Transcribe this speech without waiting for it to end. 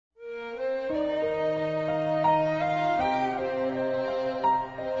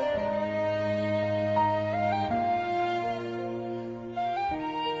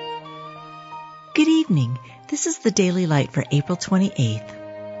Good evening. This is the Daily Light for April 28th.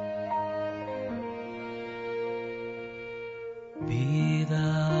 Be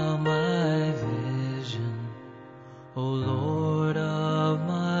thou my vision, O Lord of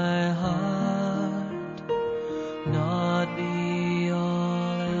my heart, not be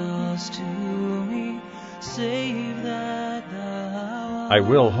all else to me, save that thou I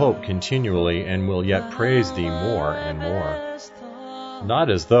will hope continually and will yet praise thee more and more.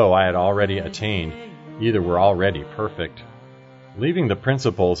 Not as though I had already attained, either were already perfect. Leaving the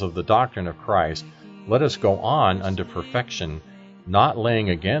principles of the doctrine of Christ, let us go on unto perfection, not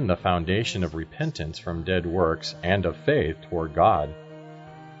laying again the foundation of repentance from dead works and of faith toward God.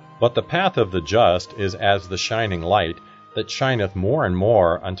 But the path of the just is as the shining light that shineth more and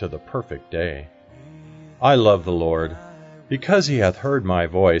more unto the perfect day. I love the Lord, because he hath heard my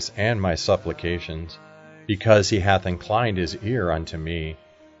voice and my supplications, because he hath inclined his ear unto me.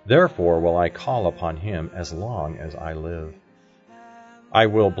 Therefore will I call upon him as long as I live. I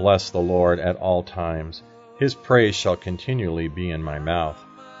will bless the Lord at all times. His praise shall continually be in my mouth.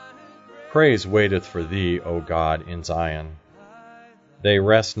 Praise waiteth for thee, O God, in Zion. They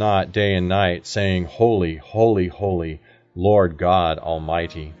rest not day and night, saying, Holy, holy, holy, Lord God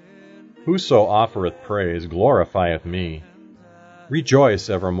Almighty. Whoso offereth praise glorifieth me. Rejoice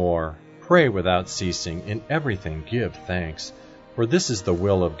evermore. Pray without ceasing. In everything give thanks, for this is the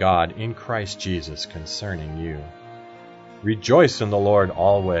will of God in Christ Jesus concerning you. Rejoice in the Lord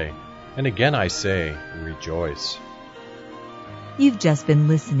always. And again I say, rejoice. You've just been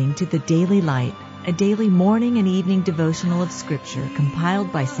listening to the Daily Light, a daily morning and evening devotional of Scripture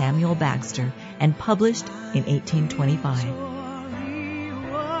compiled by Samuel Bagster and published in 1825.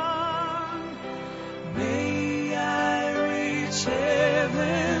 May I reach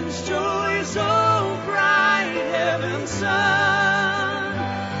heaven's joy, so bright heaven's sun,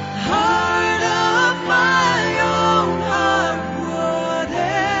 heart of my own heart,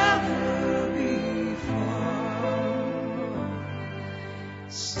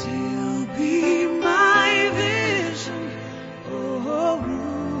 still be my vision, O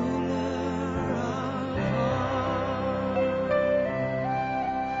ruler of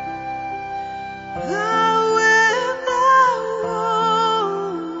all.